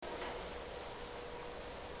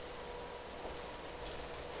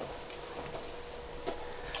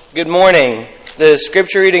Good morning. The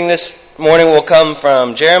scripture reading this morning will come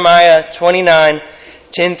from Jeremiah 29,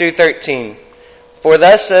 10 through 13. For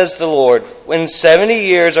thus says the Lord, when 70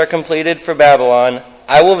 years are completed for Babylon,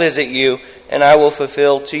 I will visit you, and I will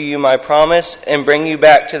fulfill to you my promise and bring you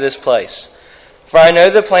back to this place. For I know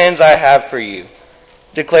the plans I have for you,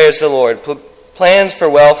 declares the Lord, plans for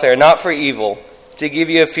welfare, not for evil, to give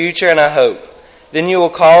you a future and a hope. Then you will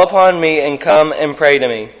call upon me and come and pray to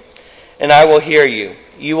me, and I will hear you.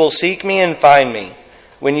 You will seek me and find me,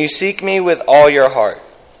 when you seek me with all your heart.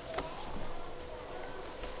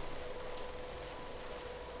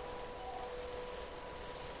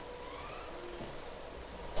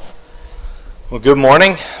 Well, good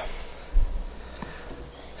morning.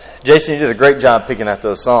 Jason, you did a great job picking out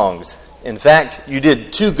those songs. In fact, you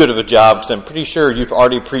did too good of a job because I'm pretty sure you've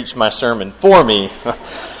already preached my sermon for me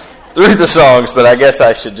through the songs, but I guess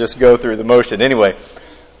I should just go through the motion anyway.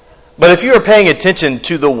 But if you are paying attention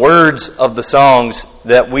to the words of the songs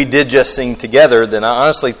that we did just sing together, then I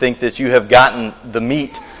honestly think that you have gotten the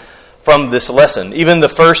meat from this lesson. Even the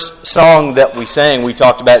first song that we sang, we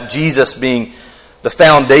talked about Jesus being the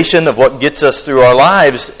foundation of what gets us through our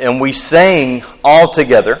lives, and we sang all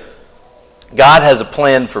together, God has a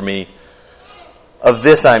plan for me, of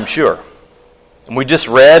this I'm sure. And we just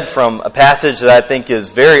read from a passage that I think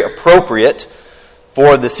is very appropriate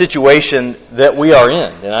for the situation that we are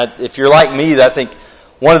in. And if you're like me, I think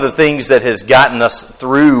one of the things that has gotten us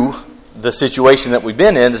through the situation that we've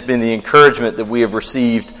been in has been the encouragement that we have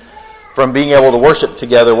received from being able to worship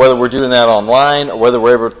together, whether we're doing that online or whether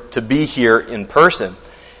we're able to be here in person.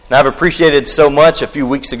 And I've appreciated so much a few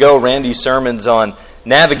weeks ago Randy's sermons on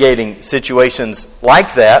navigating situations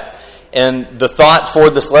like that. And the thought for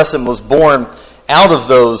this lesson was born out of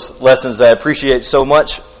those lessons that I appreciate so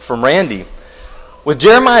much from Randy. With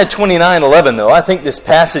Jeremiah 29:11, though, I think this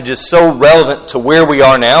passage is so relevant to where we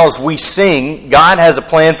are now as we sing, God has a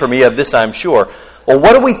plan for me, of this I'm sure. Well,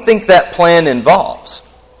 what do we think that plan involves?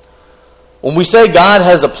 When we say God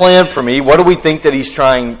has a plan for me, what do we think that He's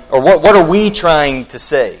trying, or what are we trying to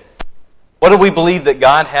say? What do we believe that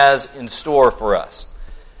God has in store for us?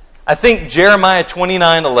 I think Jeremiah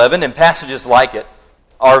 29:11 and passages like it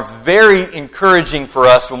are very encouraging for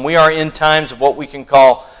us when we are in times of what we can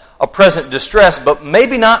call a present distress, but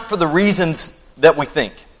maybe not for the reasons that we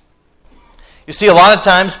think. You see, a lot of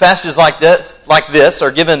times passages like this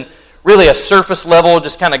are given really a surface level,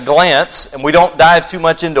 just kind of glance, and we don't dive too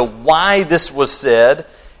much into why this was said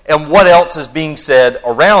and what else is being said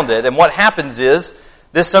around it. And what happens is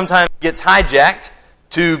this sometimes gets hijacked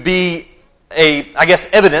to be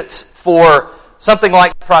evidence for something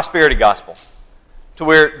like the prosperity gospel. To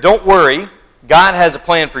where, don't worry, God has a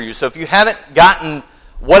plan for you. So if you haven't gotten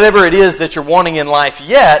whatever it is that you're wanting in life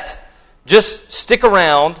yet, just stick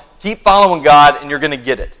around, keep following God, and you're going to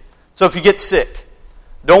get it. So if you get sick,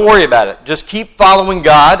 don't worry about it. Just keep following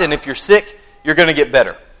God, and if you're sick, you're going to get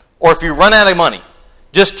better. Or if you run out of money,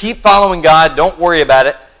 just keep following God, don't worry about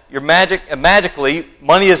it. Magically,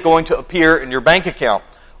 money is going to appear in your bank account.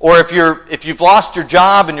 Or if you've lost your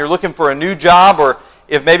job and you're looking for a new job, or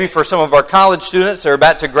if maybe for some of our college students, they're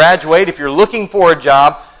about to graduate, if you're looking for a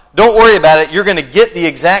job, don't worry about it. You're going to get the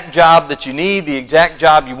exact job that you need, the exact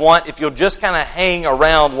job you want, if you'll just kind of hang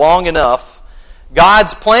around long enough.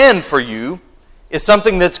 God's plan for you is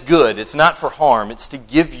something that's good. It's not for harm. It's to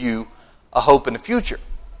give you a hope and a future.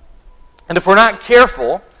 And if we're not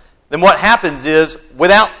careful, then what happens is,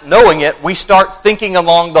 without knowing it, we start thinking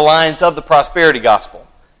along the lines of the prosperity gospel.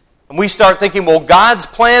 And we start thinking, well, God's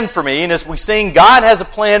plan for me, and as we sing, God has a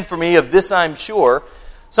plan for me, of this I'm sure,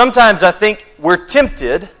 sometimes I think we're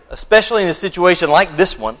tempted, especially in a situation like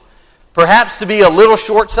this one, perhaps to be a little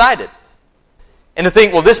short-sighted. And to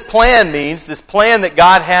think, well, this plan that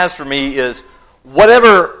God has for me is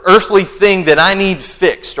whatever earthly thing that I need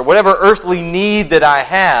fixed, or whatever earthly need that I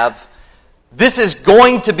have, this is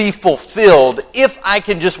going to be fulfilled if I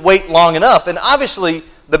can just wait long enough. And obviously,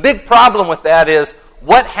 the big problem with that is,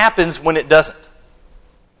 what happens when it doesn't?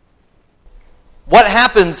 What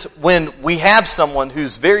happens when we have someone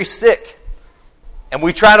who's very sick and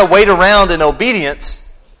we try to wait around in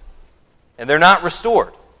obedience and they're not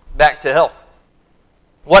restored back to health?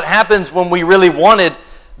 What happens when we really wanted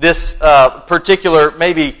this particular,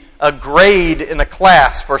 maybe a grade in a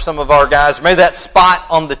class for some of our guys, or maybe that spot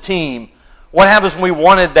on the team? What happens when we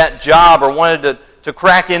wanted that job or wanted to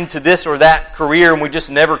crack into this or that career and we just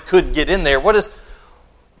never could get in there? What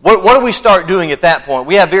do we start doing at that point?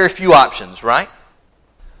 We have very few options, right?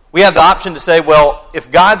 We have the option to say, well,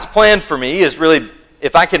 if God's plan for me is really,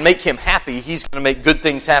 if I can make Him happy, He's going to make good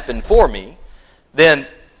things happen for me, then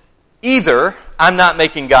either I'm not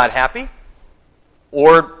making God happy,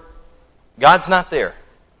 or God's not there.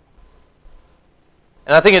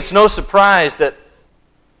 And I think it's no surprise that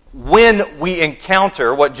when we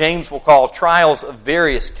encounter what James will call trials of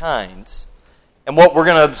various kinds, and what we're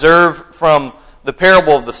going to observe from the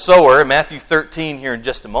parable of the sower in Matthew 13 here in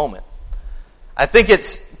just a moment, I think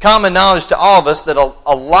it's common knowledge to all of us that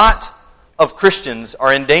a lot of Christians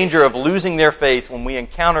are in danger of losing their faith when we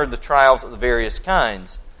encounter the trials of the various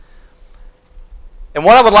kinds. And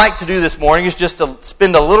what I would like to do this morning is just to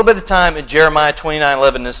spend a little bit of time in Jeremiah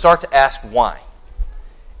 29:11 and start to ask why.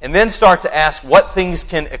 And then start to ask what things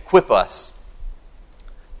can equip us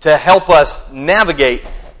to help us navigate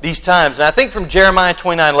these times. And I think from Jeremiah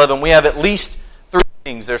 29:11 we have at least three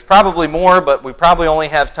things. There's probably more, but we probably only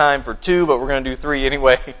have time for two, but we're going to do three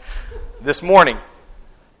anyway this morning.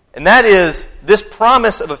 And that is this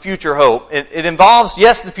promise of a future hope. It involves,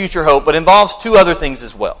 yes, the future hope, but involves two other things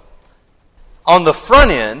as well. On the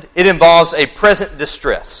front end, it involves a present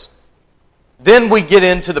distress. Then we get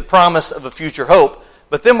into the promise of a future hope,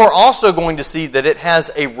 but then we're also going to see that it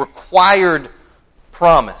has a required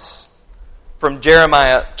promise from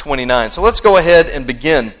Jeremiah 29. So let's go ahead and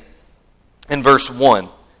begin in verse 1.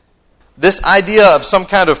 This idea of some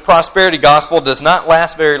kind of prosperity gospel does not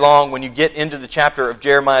last very long when you get into the chapter of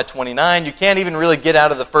Jeremiah 29. You can't even really get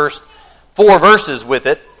out of the first 4 verses with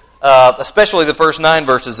it, especially the first 9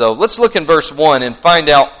 verses though. Let's look in verse 1 and find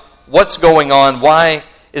out what's going on. Why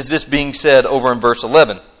is this being said over in verse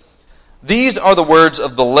 11? These are the words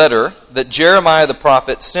of the letter that Jeremiah the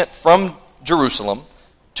prophet sent from Jerusalem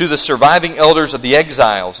to the surviving elders of the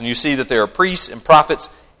exiles. And you see that there are priests and prophets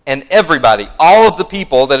and everybody, all of the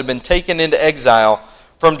people that have been taken into exile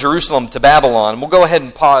from Jerusalem to Babylon. We'll go ahead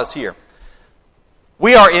and pause here.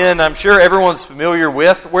 We are in, I'm sure everyone's familiar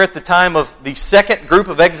with, we're at the time of the second group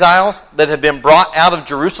of exiles that have been brought out of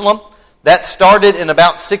Jerusalem. That started in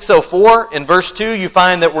about 604. In verse 2, you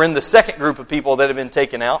find that we're in the second group of people that have been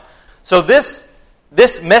taken out. So this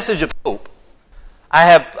message of hope,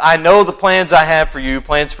 I know the plans I have for you,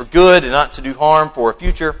 plans for good and not to do harm, for a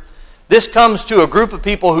future. This comes to a group of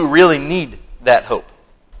people who really need that hope.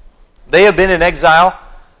 They have been in exile.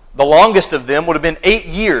 The longest of them would have been 8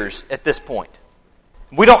 years at this point.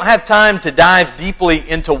 We don't have time to dive deeply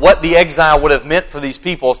into what the exile would have meant for these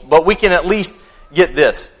people, but we can at least get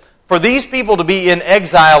this. For these people to be in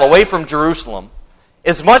exile away from Jerusalem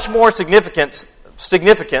is much more significant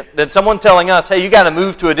than someone telling us, hey, you got to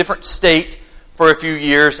move to a different state for a few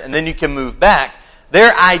years and then you can move back.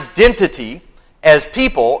 Their identity as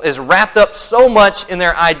people is wrapped up so much in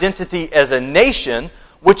their identity as a nation,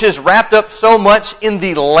 which is wrapped up so much in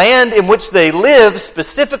the land in which they live,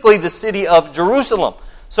 specifically the city of Jerusalem.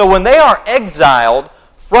 So when they are exiled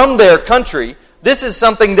from their country, this is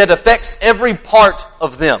something that affects every part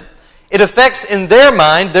of them. It affects in their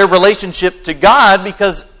mind their relationship to God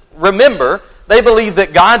because, remember, they believe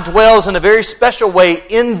that God dwells in a very special way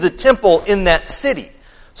in the temple in that city.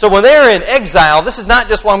 So when they're in exile, this is not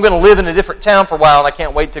just, well, I'm going to live in a different town for a while and I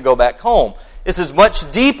can't wait to go back home. This is much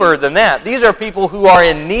deeper than that. These are people who are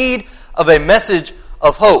in need of a message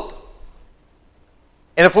of hope.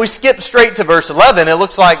 And if we skip straight to verse 11, it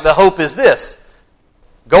looks like the hope is this.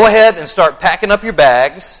 Go ahead and start packing up your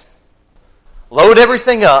bags. Load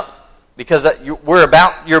everything up because you're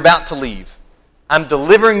about to leave. I'm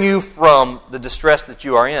delivering you from the distress that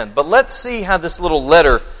you are in. But let's see how this little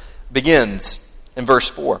letter begins. In verse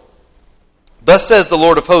 4, thus says the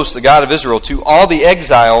Lord of hosts, the God of Israel, to all the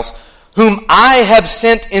exiles whom I have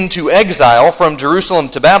sent into exile from Jerusalem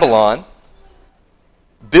to Babylon,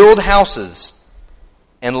 build houses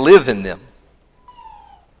and live in them.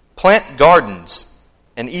 Plant gardens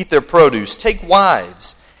and eat their produce. Take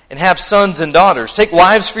wives and have sons and daughters. Take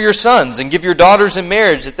wives for your sons and give your daughters in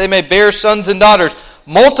marriage that they may bear sons and daughters.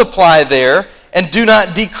 Multiply there and do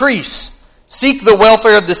not decrease. Seek the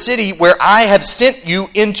welfare of the city where I have sent you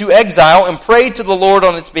into exile and pray to the Lord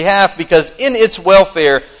on its behalf, because in its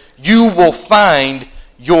welfare you will find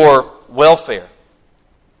your welfare.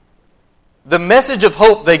 The message of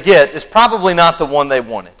hope they get is probably not the one they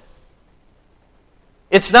wanted.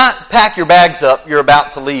 It's not pack your bags up, you're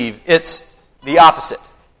about to leave. It's the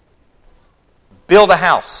opposite. Build a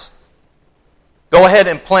house. Go ahead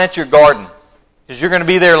and plant your garden, because you're going to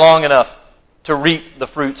be there long enough to reap the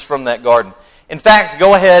fruits from that garden. In fact,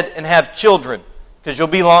 go ahead and have children, because you'll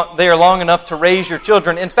be there long enough to raise your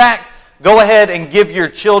children. In fact, go ahead and give your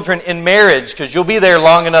children in marriage, because you'll be there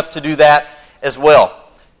long enough to do that as well.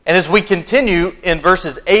 And as we continue in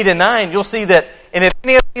verses 8 and 9, you'll see that, and if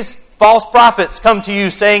any of these false prophets come to you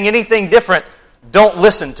saying anything different, don't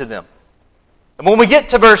listen to them. And when we get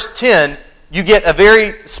to verse 10, you get a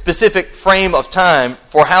very specific frame of time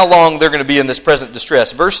for how long they're going to be in this present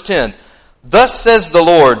distress. Verse 10, Thus says the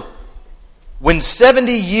Lord, when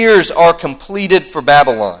 70 years are completed for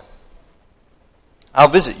Babylon, I'll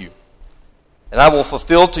visit you, and I will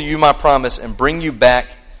fulfill to you my promise and bring you back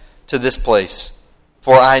to this place.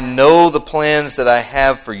 For I know the plans that I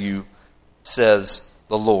have for you, says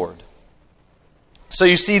the Lord. So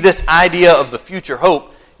you see this idea of the future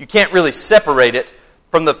hope, you can't really separate it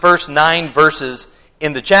from the first 9 verses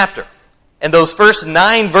in the chapter. And those first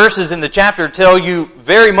 9 verses in the chapter tell you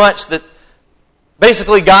very much that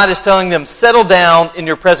basically God is telling them, settle down in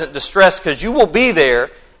your present distress because you will be there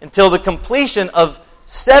until the completion of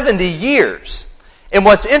 70 years. And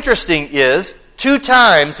what's interesting is, 2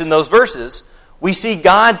 times in those verses, we see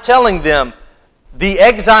God telling them, the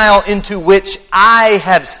exile into which I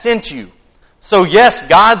have sent you. So yes,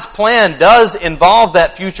 God's plan does involve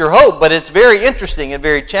that future hope, but it's very interesting and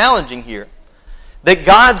very challenging here that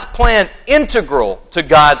God's plan, integral to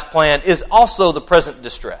God's plan, is also the present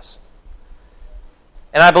distress.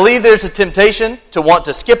 And I believe there's a temptation to want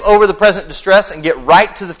to skip over the present distress and get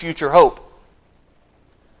right to the future hope.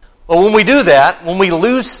 But when we do that, when we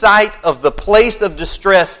lose sight of the place of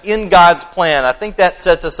distress in God's plan, I think that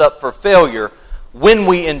sets us up for failure when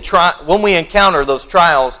we encounter those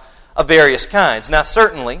trials of various kinds. Now,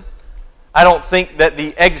 certainly, I don't think that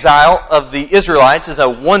the exile of the Israelites is a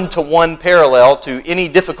one-to-one parallel to any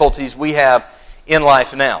difficulties we have in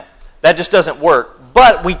life now. That just doesn't work.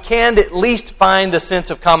 But we can at least find the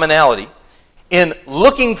sense of commonality in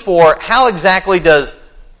looking for how exactly does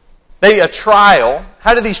maybe a trial,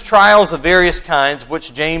 how do these trials of various kinds,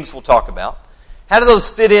 which James will talk about, how do those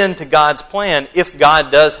fit into God's plan if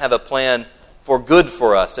God does have a plan for good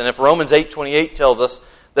for us? And if Romans 8:28 tells us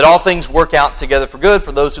that all things work out together for good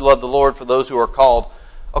for those who love the Lord, for those who are called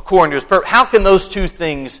according to His purpose, how can those 2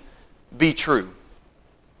 things be true?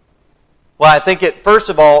 Well, I think it, first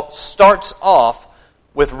of all, starts off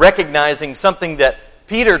with recognizing something that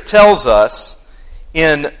Peter tells us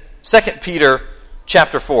in 1 Peter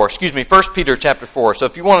chapter 4. So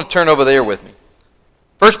if you want to turn over there with me.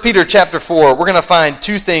 1 Peter chapter 4, we're going to find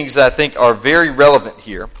 2 things that I think are very relevant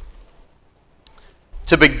here.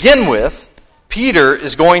 To begin with, Peter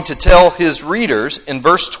is going to tell his readers in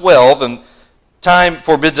verse 12, and time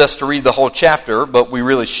forbids us to read the whole chapter, but we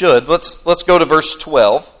really should. Let's go to verse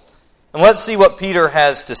 12, and let's see what Peter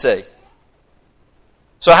has to say.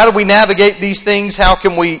 So how do we navigate these things? How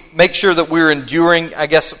can we make sure that we're enduring, I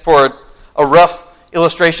guess for a rough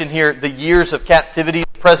illustration here, the years of captivity,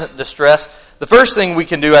 present distress? The first thing we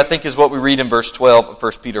can do, I think, is what we read in verse 12 of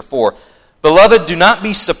 1 Peter 4. Beloved, do not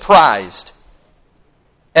be surprised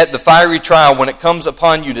at the fiery trial when it comes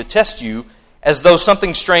upon you to test you as though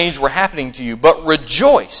something strange were happening to you, but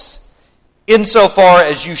rejoice insofar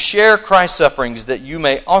as you share Christ's sufferings, that you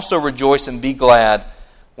may also rejoice and be glad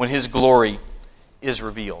when His glory is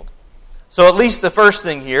revealed. So at least the first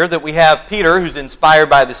thing here, that we have Peter, who's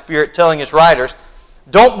inspired by the Spirit, telling his writers,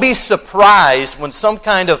 don't be surprised when some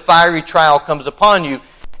kind of fiery trial comes upon you,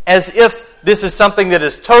 as if this is something that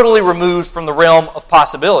is totally removed from the realm of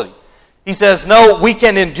possibility. He says, no, we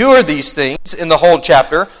can endure these things in the whole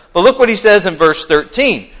chapter, but look what he says in verse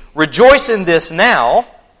 13. Rejoice in this now,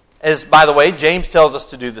 as, by the way, James tells us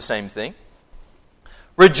to do the same thing.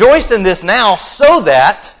 Rejoice in this now so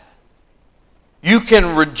that you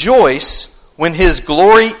can rejoice when His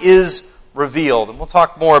glory is revealed. And we'll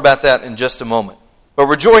talk more about that in just a moment. But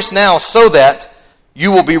rejoice now so that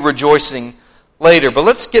you will be rejoicing later. But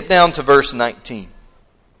let's skip down to verse 19,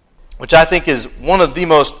 which I think is one of the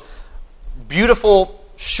most beautiful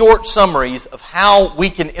short summaries of how we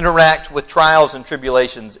can interact with trials and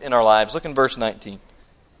tribulations in our lives. Look in verse 19.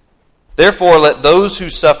 Therefore, let those who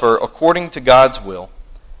suffer according to God's will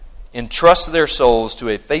entrust their souls to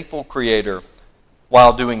a faithful Creator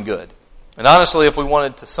while doing good. And honestly, if we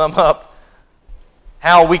wanted to sum up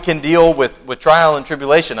how we can deal with trial and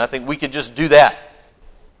tribulation, I think we could just do that.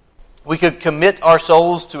 We could commit our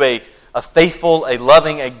souls to a faithful, a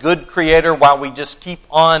loving, a good Creator while we just keep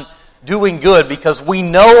on doing good, because we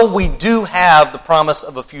know we do have the promise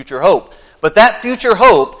of a future hope. But that future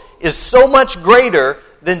hope is so much greater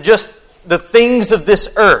than just the things of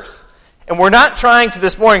this earth. And we're not trying to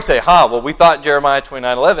this morning say, well, we thought Jeremiah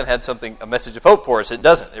 29:11 had a message of hope for us. It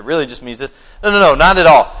doesn't. It really just means this. No, not at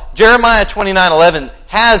all. Jeremiah 29:11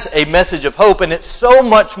 has a message of hope, and it's so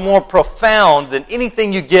much more profound than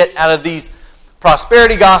anything you get out of these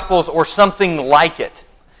prosperity gospels or something like it.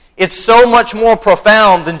 It's so much more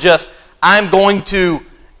profound than just, I'm going to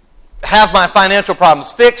have my financial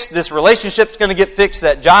problems fixed, this relationship's going to get fixed,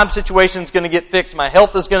 that job situation's going to get fixed, my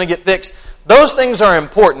health is going to get fixed. Those things are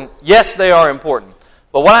important. Yes, they are important.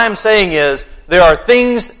 But what I'm saying is, there are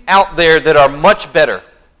things out there that are much better.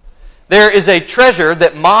 There is a treasure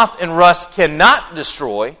that moth and rust cannot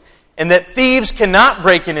destroy, and that thieves cannot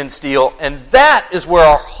break in and steal, and that is where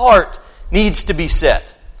our heart needs to be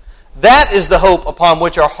set. That is the hope upon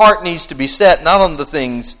which our heart needs to be set, not on the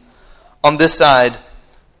things on this side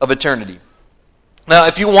of eternity. Now,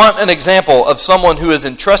 if you want an example of someone who has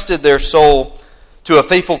entrusted their soul to a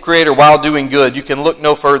faithful Creator while doing good, you can look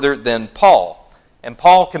no further than Paul. And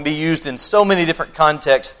Paul can be used in so many different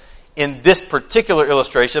contexts in this particular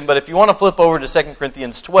illustration, but if you want to flip over to 2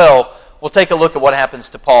 Corinthians 12, we'll take a look at what happens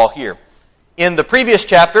to Paul here. In the previous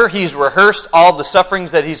chapter, he's rehearsed all the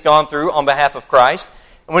sufferings that he's gone through on behalf of Christ.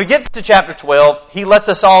 And when he gets to chapter 12, he lets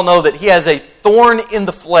us all know that he has a thorn in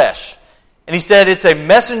the flesh. And he said, it's a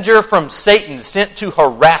messenger from Satan sent to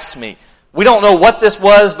harass me. We don't know what this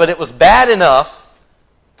was, but it was bad enough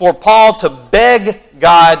for Paul to beg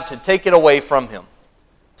God to take it away from him.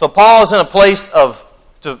 So Paul is in a place of,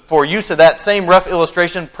 for use of that same rough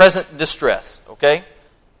illustration, present distress. Okay?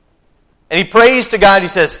 And he prays to God. He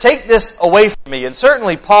says, take this away from me. And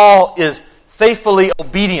certainly Paul is faithfully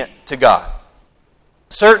obedient to God.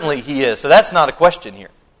 Certainly he is. So that's not a question here.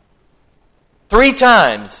 3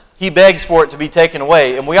 times he begs for it to be taken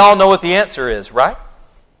away. And we all know what the answer is, right?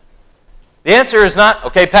 The answer is not,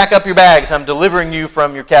 okay, pack up your bags. I'm delivering you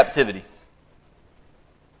from your captivity.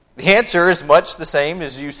 The answer is much the same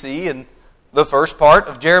as you see in the first part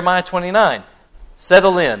of Jeremiah 29.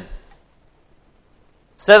 Settle in.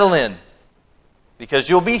 Settle in. Because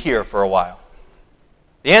you'll be here for a while.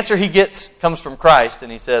 The answer he gets comes from Christ,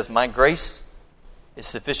 and he says, my grace is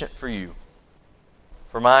sufficient for you,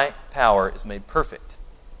 for my power is made perfect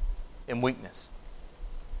in weakness.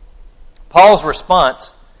 Paul's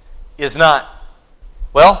response is not,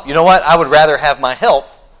 well, you know what, I would rather have my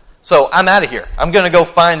health, so I'm out of here. I'm going to go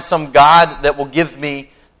find some God that will give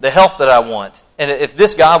me the health that I want. And if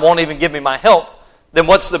this God won't even give me my health, then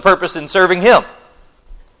what's the purpose in serving him?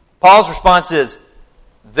 Paul's response is,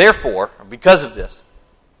 therefore, because of this,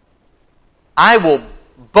 I will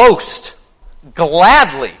boast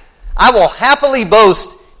gladly. I will happily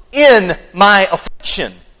boast in my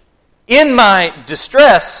affliction, in my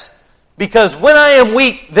distress, because when I am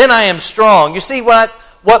weak, then I am strong. You see,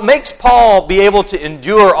 what makes Paul be able to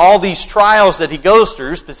endure all these trials that he goes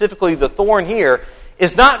through, specifically the thorn here,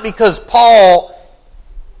 is not because Paul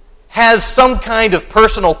has some kind of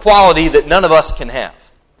personal quality that none of us can have.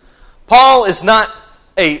 Paul is not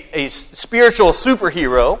a spiritual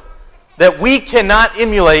superhero that we cannot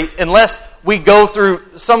emulate unless we go through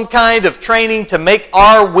some kind of training to make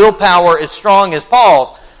our willpower as strong as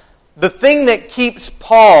Paul's. The thing that keeps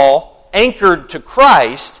Paul anchored to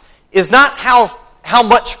Christ is not how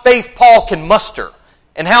much faith Paul can muster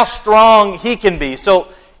and how strong he can be. So,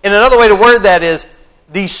 in another way to word that is,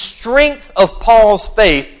 the strength of Paul's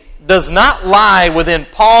faith does not lie within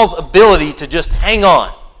Paul's ability to just hang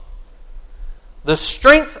on. The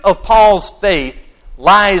strength of Paul's faith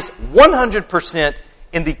lies 100%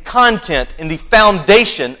 in the content, in the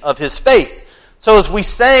foundation of his faith. So as we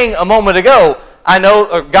sang a moment ago, I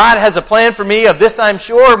know God has a plan for me, of this I'm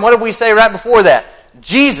sure. And what did we say right before that?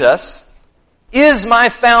 Jesus is my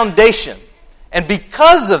foundation. And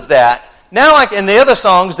because of that, now in the other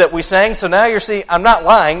songs that we sang, so now you're seeing, I'm not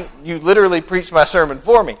lying, you literally preached my sermon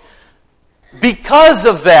for me. Because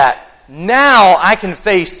of that, now I can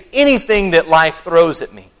face anything that life throws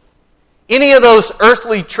at me. Any of those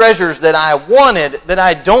earthly treasures that I wanted that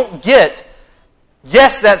I don't get,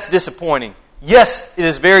 yes, that's disappointing. Yes, it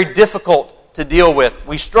is very difficult to deal with.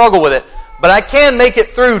 We struggle with it. But I can make it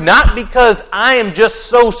through, not because I am just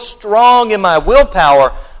so strong in my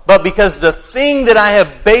willpower, but because the thing that I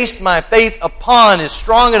have based my faith upon is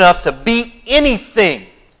strong enough to beat anything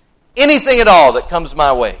at all that comes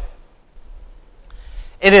my way.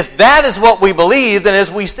 And if that is what we believe, then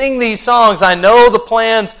as we sing these songs, I know the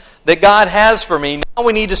plans that God has for me. Now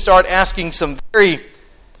we need to start asking some very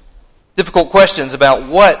difficult questions about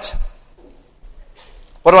what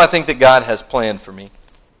do I think that God has planned for me?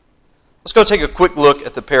 Let's go take a quick look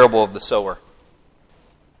at the parable of the sower.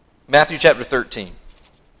 Matthew chapter 13.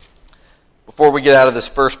 Before we get out of this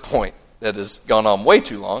first point that has gone on way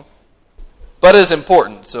too long, but is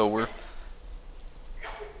important, so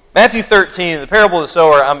Matthew 13, the parable of the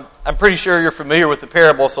sower, I'm pretty sure you're familiar with the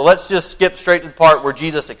parable, so let's just skip straight to the part where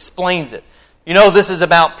Jesus explains it. You know, this is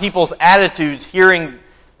about people's attitudes hearing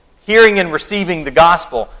and receiving the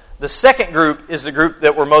gospel. The second group is the group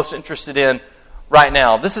that we're most interested in right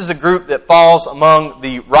now. This is a group that falls among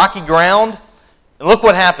the rocky ground. And look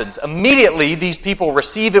what happens. Immediately, these people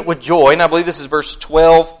receive it with joy. And I believe this is verse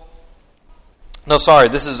 12. No, sorry.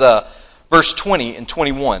 This is verse 20 and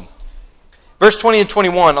 21. Verse 20 and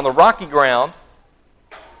 21, on the rocky ground,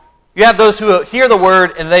 You have those who hear the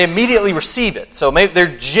word and they immediately receive it. So maybe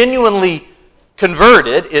they're genuinely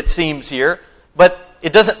converted, it seems here, but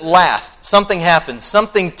it doesn't last. Something happens.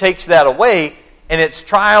 Something takes that away, and it's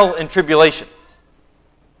trial and tribulation.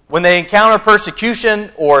 When they encounter persecution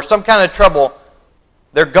or some kind of trouble,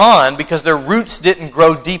 they're gone because their roots didn't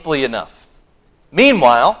grow deeply enough.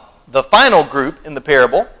 Meanwhile, the final group in the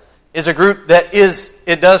parable is a group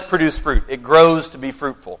it does produce fruit. It grows to be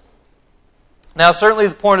fruitful. Now, certainly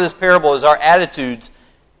the point of this parable is our attitudes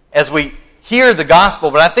as we hear the gospel,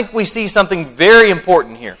 but I think we see something very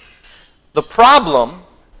important here. The problem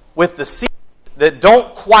with the seeds that don't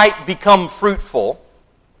quite become fruitful,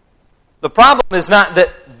 the problem is not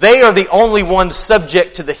that they are the only ones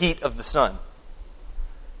subject to the heat of the sun.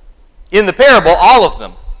 In the parable, all of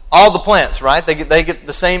them, all the plants, right? They get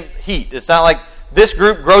the same heat. It's not like this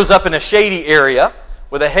group grows up in a shady area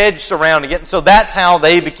with a hedge surrounding it, and so that's how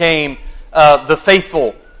they became the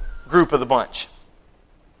faithful group of the bunch.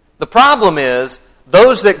 The problem is,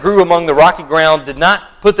 those that grew among the rocky ground did not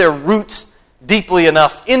put their roots deeply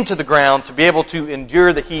enough into the ground to be able to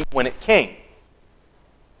endure the heat when it came.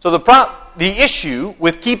 So the issue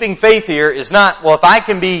with keeping faith here is not, well, if I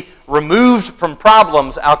can be removed from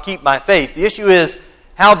problems, I'll keep my faith. The issue is,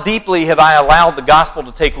 how deeply have I allowed the gospel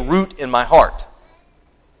to take root in my heart?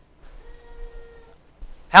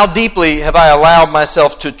 How deeply have I allowed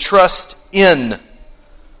myself to trust in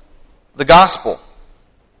the gospel?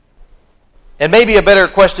 And maybe a better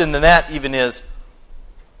question than that even is,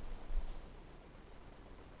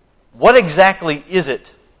 what exactly is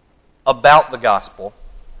it about the gospel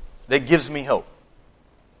that gives me hope?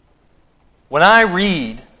 When I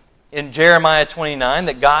read in Jeremiah 29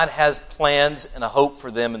 that God has plans and a hope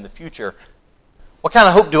for them in the future, what kind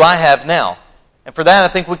of hope do I have now? And for that, I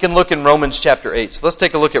think we can look in Romans chapter 8. So let's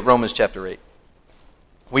take a look at Romans chapter 8.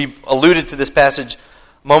 We've alluded to this passage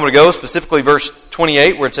a moment ago, specifically verse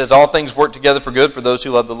 28, where it says, all things work together for good for those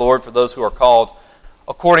who love the Lord, for those who are called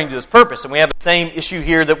according to His purpose. And we have the same issue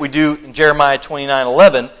here that we do in Jeremiah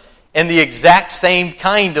 29:11, and the exact same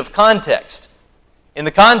kind of context. In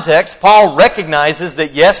the context, Paul recognizes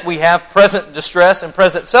that yes, we have present distress and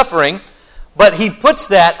present suffering, but he puts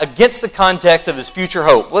that against the context of his future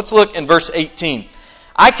hope. Let's look in verse 18.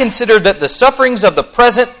 I consider that the sufferings of the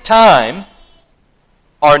present time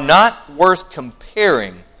are not worth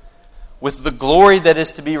comparing with the glory that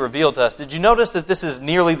is to be revealed to us. Did you notice that this is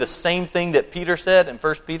nearly the same thing that Peter said in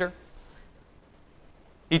 1 Peter?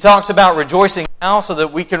 He talks about rejoicing now so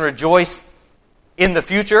that we can rejoice in the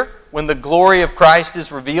future when the glory of Christ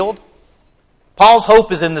is revealed. Paul's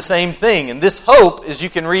hope is in the same thing. And this hope, as you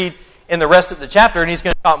can read in the rest of the chapter, and he's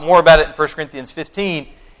going to talk more about it in 1 Corinthians 15,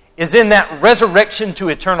 is in that resurrection to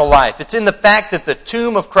eternal life. It's in the fact that the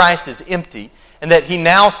tomb of Christ is empty and that He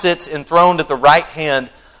now sits enthroned at the right hand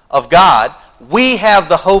of God. We have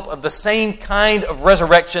the hope of the same kind of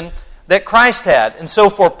resurrection that Christ had. And so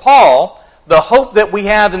for Paul, the hope that we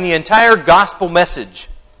have in the entire gospel message,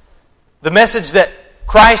 the message that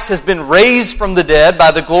Christ has been raised from the dead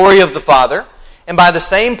by the glory of the Father, and by the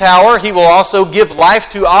same power He will also give life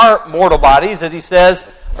to our mortal bodies, as he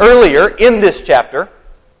says earlier in this chapter.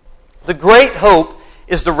 The great hope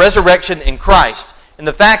is the resurrection in Christ, and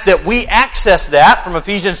the fact that we access that from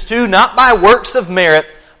Ephesians 2, not by works of merit,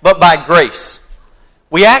 but by grace.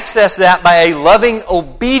 We access that by a loving,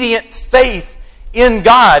 obedient faith in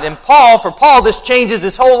God. And for Paul, this changes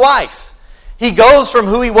his whole life. He goes from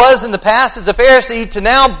who he was in the past as a Pharisee to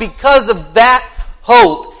now, because of that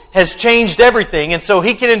hope, has changed everything. And so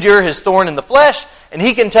he can endure his thorn in the flesh, and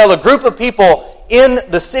he can tell a group of people in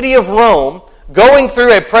the city of Rome going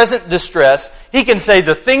through a present distress, he can say,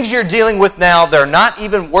 the things you're dealing with now, they're not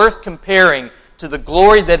even worth comparing to the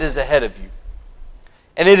glory that is ahead of you.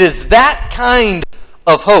 And it is that kind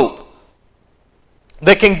of hope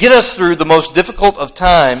that can get us through the most difficult of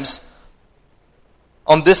times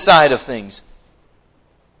on this side of things.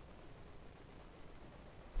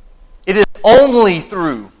 It is only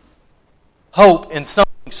through hope in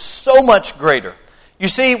something so much greater. You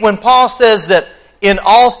see, when Paul says that in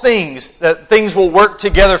all things, that things will work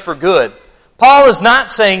together for good, Paul is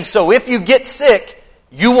not saying, so if you get sick,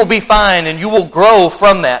 you will be fine and you will grow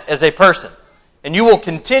from that as a person. And you will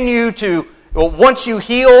continue to, once you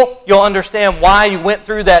heal, you'll understand why you went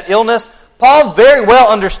through that illness. Paul very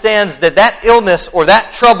well understands that that illness or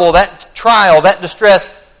that trouble, that trial, that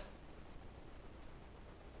distress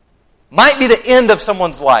might be the end of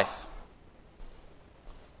someone's life.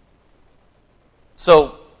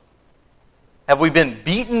 So, have we been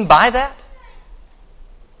beaten by that?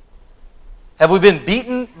 Have we been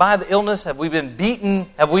beaten by the illness? Have we been beaten?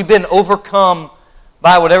 Have we been overcome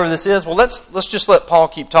by whatever this is? Well, let's just let Paul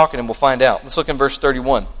keep talking and we'll find out. Let's look in verse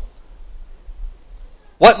 31.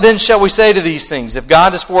 What then shall we say to these things? If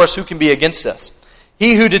God is for us, who can be against us?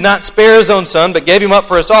 He who did not spare his own Son, but gave him up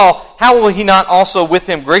for us all, how will he not also with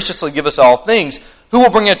him graciously give us all things? Who will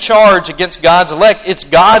bring a charge against God's elect? It's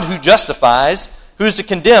God who justifies. Who is to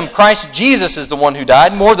condemn? Christ Jesus is the one who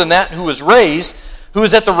died. More than that, who was raised, who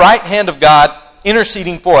is at the right hand of God,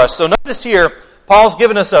 interceding for us. So notice here, Paul's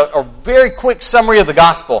given us a very quick summary of the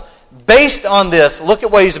gospel. Based on this, look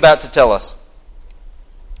at what he's about to tell us.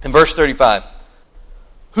 In verse 35,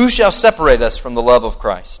 who shall separate us from the love of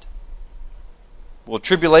Christ? Will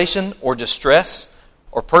tribulation or distress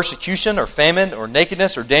or persecution or famine or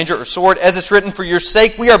nakedness or danger or sword? As it's written, for your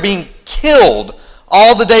sake we are being killed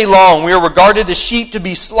all the day long. We are regarded as sheep to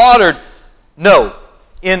be slaughtered. No,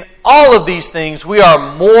 in all of these things we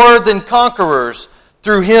are more than conquerors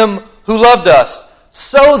through him who loved us.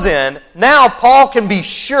 So then, now Paul can be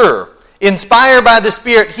sure, inspired by the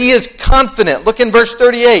Spirit, he is confident. Look in verse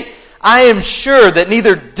 38. I am sure that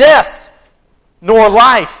neither death nor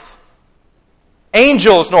life,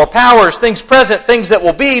 angels nor powers, things present, things that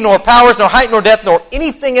will be, nor powers, nor height, nor depth, nor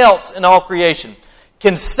anything else in all creation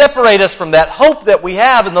can separate us from that hope that we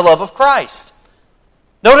have in the love of Christ.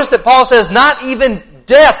 Notice that Paul says not even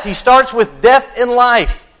death. He starts with death in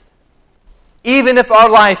life. Even if our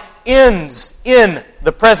life ends in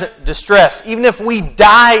the present distress, even if we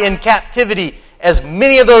die in captivity, as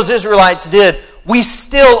many of those Israelites did, we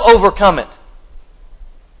still overcome it.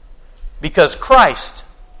 Because Christ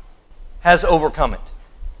has overcome it.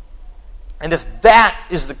 And if that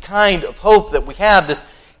is the kind of hope that we have, this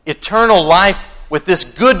eternal life with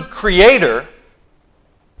this good Creator,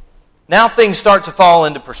 now things start to fall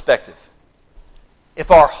into perspective.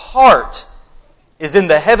 If our heart is in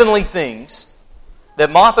the heavenly things that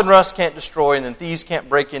moth and rust can't destroy and then thieves can't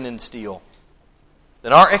break in and steal,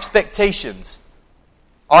 then our expectations,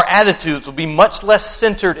 our attitudes will be much less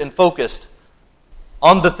centered and focused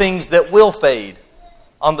on the things that will fade,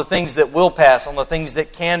 on the things that will pass, on the things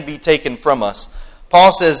that can be taken from us.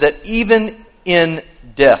 Paul says that even in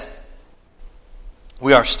death,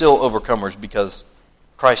 we are still overcomers because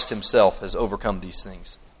Christ himself has overcome these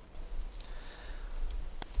things.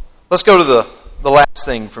 Let's go to the last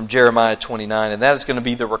thing from Jeremiah 29, and that is going to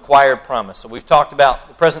be the required promise. So we've talked about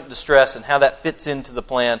the present distress and how that fits into the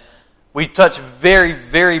plan. We touched very,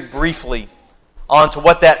 very briefly onto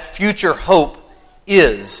what that future hope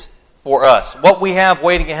is for us, what we have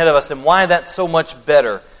waiting ahead of us, and why that's so much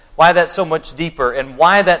better, why that's so much deeper, and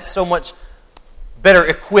why that's so much better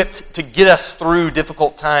equipped to get us through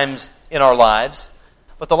difficult times in our lives.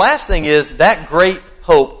 But the last thing is that great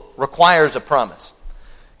hope requires a promise.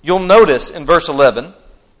 You'll notice in verse 11,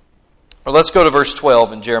 or let's go to verse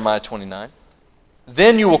 12 in Jeremiah 29.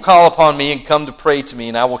 Then you will call upon me and come to pray to me,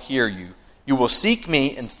 and I will hear you. You will seek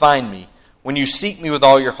me and find me. When you seek me with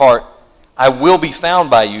all your heart, I will be found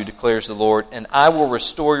by you, declares the Lord, and I will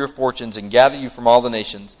restore your fortunes and gather you from all the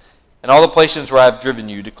nations and all the places where I have driven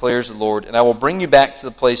you, declares the Lord, and I will bring you back to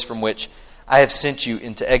the place from which I have sent you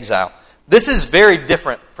into exile. This is very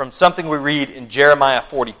different from something we read in Jeremiah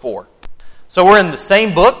 44. So we're in the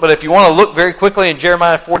same book, but if you want to look very quickly in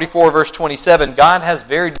Jeremiah 44, verse 27, God has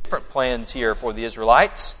very different plans here for the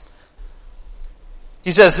Israelites.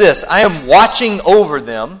 He says this, I am watching over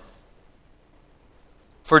them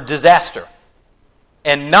for disaster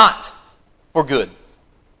and not for good.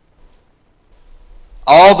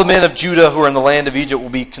 All the men of Judah who are in the land of Egypt will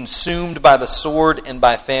be consumed by the sword and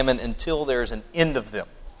by famine until there is an end of them.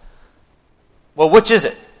 Well, which is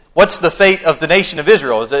it? What's the fate of the nation of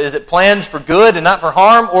Israel? Is it plans for good and not for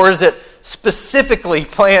harm? Or is it specifically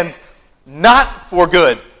plans not for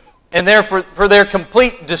good and therefore for their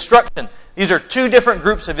complete destruction? These are two different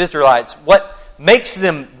groups of Israelites. What makes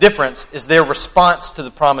them different is their response to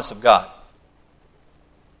the promise of God.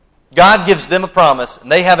 God gives them a promise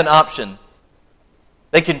and they have an option.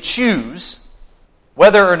 They can choose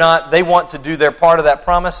whether or not they want to do their part of that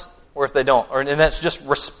promise or if they don't. And that's just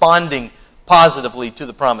responding positively to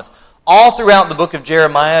the promise. All throughout the book of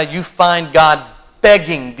Jeremiah, you find God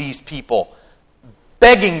begging these people,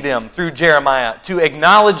 begging them through Jeremiah to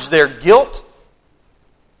acknowledge their guilt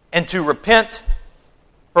and to repent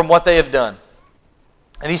from what they have done.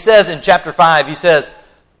 And he says in chapter 5, he says,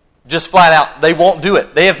 just flat out, they won't do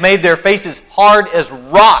it. They have made their faces hard as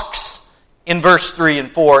rocks in verse 3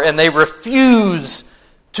 and 4, and they refuse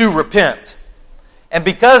to repent. And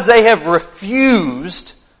because they have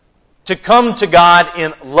refused to come to God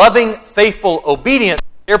in loving, faithful obedience,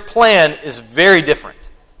 their plan is very different.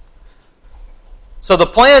 So the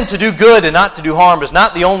plan to do good and not to do harm is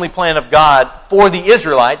not the only plan of God for the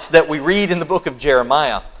Israelites that we read in the book of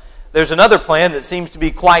Jeremiah. There's another plan that seems to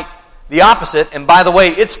be quite the opposite, and by the way,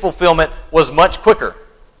 its fulfillment was much quicker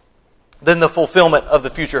than the fulfillment of the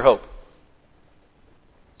future hope.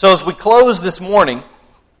 So as we close this morning,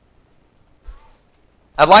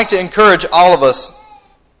 I'd like to encourage all of us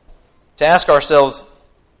to ask ourselves,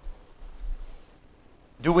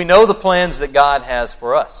 do we know the plans that God has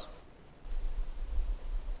for us?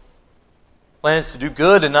 Plans to do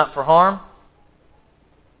good and not for harm?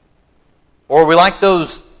 Or are we like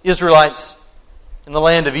those Israelites in the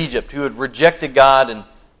land of Egypt who had rejected God and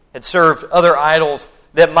had served other idols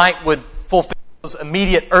that would fulfill those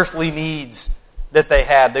immediate earthly needs that they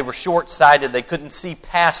had? They were short-sighted. They couldn't see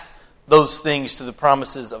past those things to the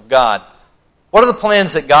promises of God. What are the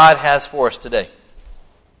plans that God has for us today?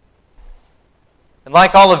 And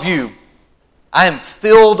like all of you, I am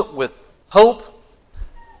filled with hope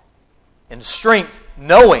and strength,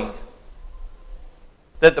 knowing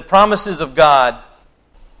that the promises of God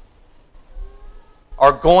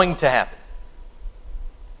are going to happen.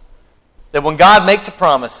 That when God makes a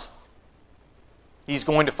promise, He's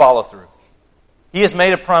going to follow through. He has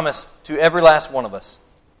made a promise to every last one of us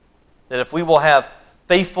that if we will have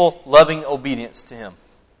faithful, loving obedience to Him,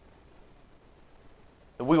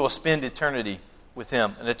 that we will spend eternity with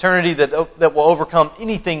Him. An eternity that will overcome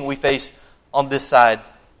anything we face on this side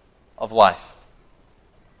of life.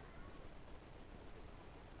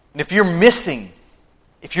 And if you're missing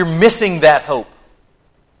that hope,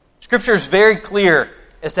 Scripture is very clear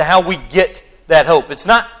as to how we get that hope. It's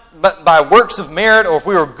not by works of merit, or if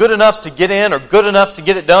we were good enough to get in, or good enough to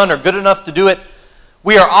get it done, or good enough to do it.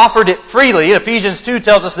 We are offered it freely. Ephesians 2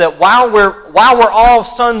 tells us that while we're all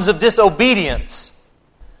sons of disobedience,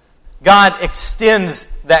 God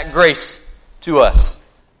extends that grace to us.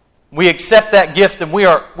 We accept that gift, and we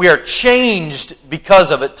are changed because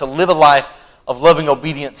of it to live a life of loving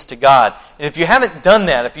obedience to God. And if you haven't done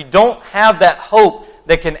that, if you don't have that hope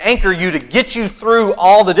that can anchor you to get you through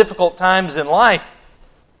all the difficult times in life,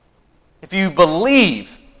 if you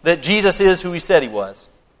believe that Jesus is who He said He was,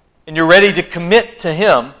 and you're ready to commit to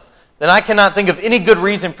Him, then I cannot think of any good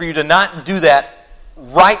reason for you to not do that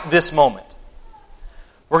right this moment.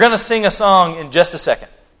 We're going to sing a song in just a second.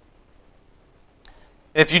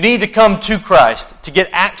 If you need to come to Christ to get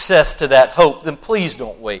access to that hope, then please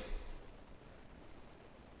don't wait.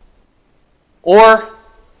 Or,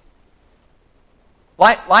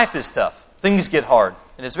 life is tough. Things get hard.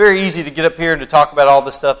 And it's very easy to get up here and to talk about all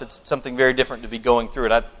this stuff. It's something very different to be going through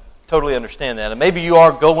it. I totally understand that. And maybe you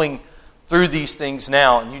are going through these things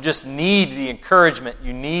now, and you just need the encouragement.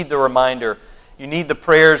 You need the reminder. You need the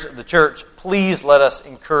prayers of the church. Please let us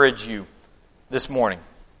encourage you this morning.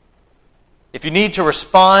 If you need to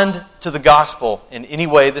respond to the gospel in any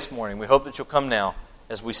way this morning, we hope that you'll come now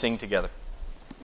as we sing together.